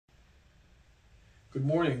Good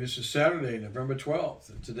morning. This is Saturday, November 12th,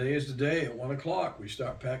 and today is the day at 1 o'clock. We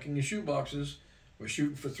start packing the shoe boxes. We're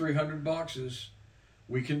shooting for 300 boxes.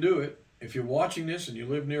 We can do it. If you're watching this and you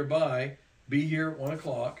live nearby, be here at 1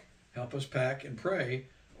 o'clock. Help us pack and pray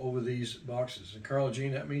over these boxes. And Carla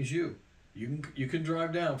Jean, that means you. You can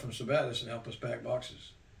drive down from Sabatis and help us pack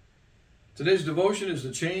boxes. Today's devotion is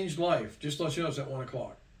the changed life. Just to let you know, it's at 1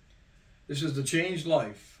 o'clock. This is the changed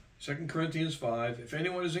life. 2 Corinthians 5. If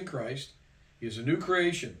anyone is in Christ, he is a new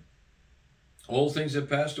creation. Old things have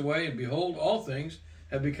passed away, and behold, all things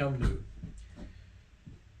have become new.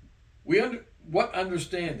 What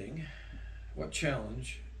understanding, what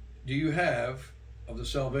challenge do you have of the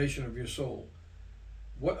salvation of your soul?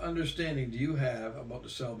 What understanding do you have about the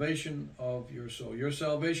salvation of your soul? Your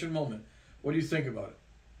salvation moment. What do you think about it?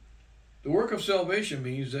 The work of salvation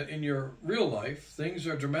means that in your real life, things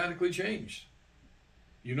are dramatically changed.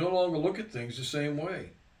 You no longer look at things the same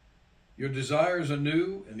way. Your desires are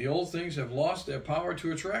new, and the old things have lost their power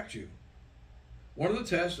to attract you. One of the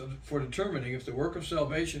tests for determining if the work of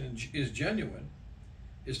salvation is genuine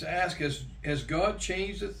is to ask, has God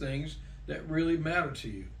changed the things that really matter to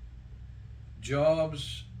you?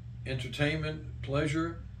 Jobs, entertainment,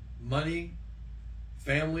 pleasure, money,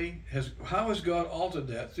 family. How has God altered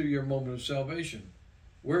that through your moment of salvation?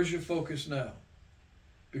 Where's your focus now?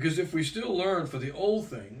 Because if we still learn for the old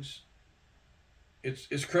things,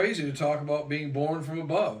 it's crazy to talk about being born from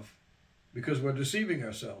above, because we're deceiving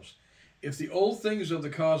ourselves. If the old things of the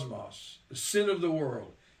cosmos, the sin of the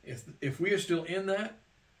world, if we are still in that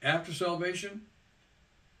after salvation,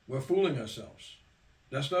 we're fooling ourselves.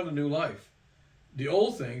 That's not a new life. The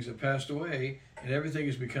old things have passed away and everything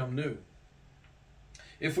has become new.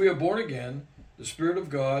 If we are born again, the Spirit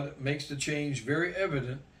of God makes the change very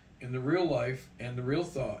evident in the real life and the real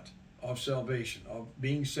thought of salvation, of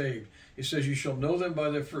being saved. It says, you shall know them by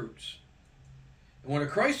their fruits. And when a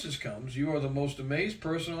crisis comes, you are the most amazed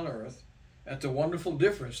person on earth at the wonderful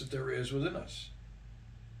difference that there is within us.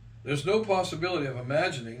 There's no possibility of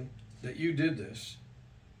imagining that you did this.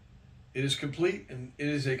 It is complete, and it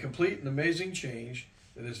is a complete and amazing change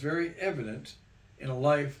that is very evident in a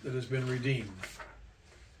life that has been redeemed.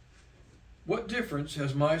 What difference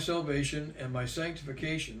has my salvation and my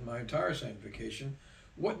sanctification, my entire sanctification,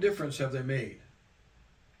 what difference have they made?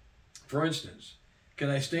 For instance, can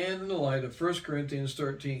I stand in the light of 1 Corinthians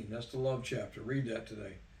 13? That's the love chapter. Read that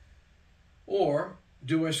today. Or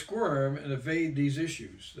do I squirm and evade these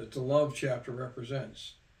issues that the love chapter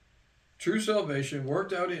represents? True salvation,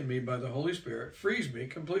 worked out in me by the Holy Spirit, frees me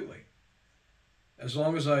completely. As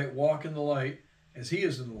long as I walk in the light as he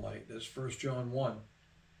is in the light. That's 1 John 1.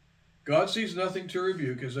 God sees nothing to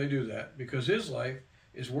rebuke as I do that, because his life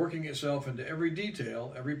is working itself into every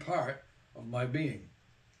detail, every part of my being.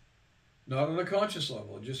 Not on a conscious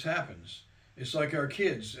level, it just happens. It's like our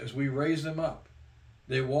kids as we raise them up.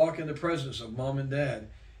 They walk in the presence of mom and dad,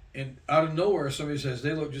 and out of nowhere somebody says,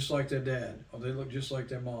 they look just like their dad, or they look just like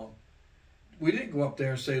their mom. We didn't go up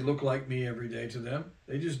there and say, look like me every day to them.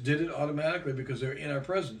 They just did it automatically because they're in our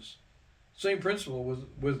presence. Same principle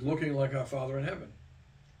with looking like our Father in heaven.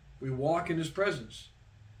 We walk in his presence,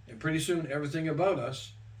 and pretty soon everything about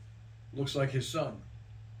us looks like his Son.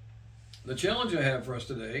 The challenge I have for us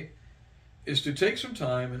today is to take some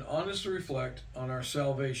time and honestly reflect on our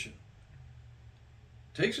salvation.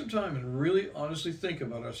 Take some time and really honestly think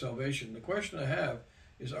about our salvation. The question I have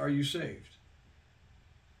is, are you saved?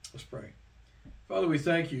 Let's pray. Father, we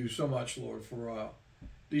thank you so much, Lord, for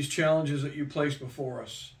these challenges that you place before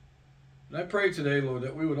us. And I pray today, Lord,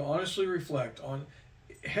 that we would honestly reflect on,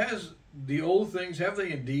 has the old things, have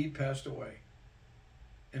they indeed passed away?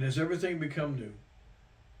 And has everything become new?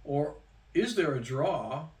 Or is there a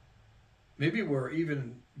draw? Maybe we're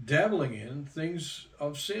even dabbling in things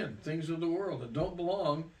of sin, things of the world that don't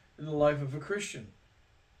belong in the life of a Christian.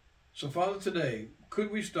 So, Father, today,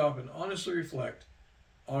 could we stop and honestly reflect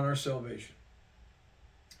on our salvation?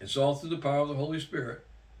 It's all through the power of the Holy Spirit.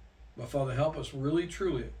 But, Father, help us really,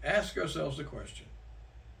 truly ask ourselves the question,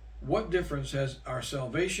 what difference has our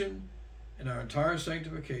salvation and our entire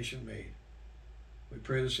sanctification made? We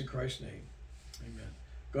pray this in Christ's name. Amen.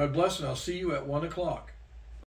 God bless, and I'll see you at 1 o'clock.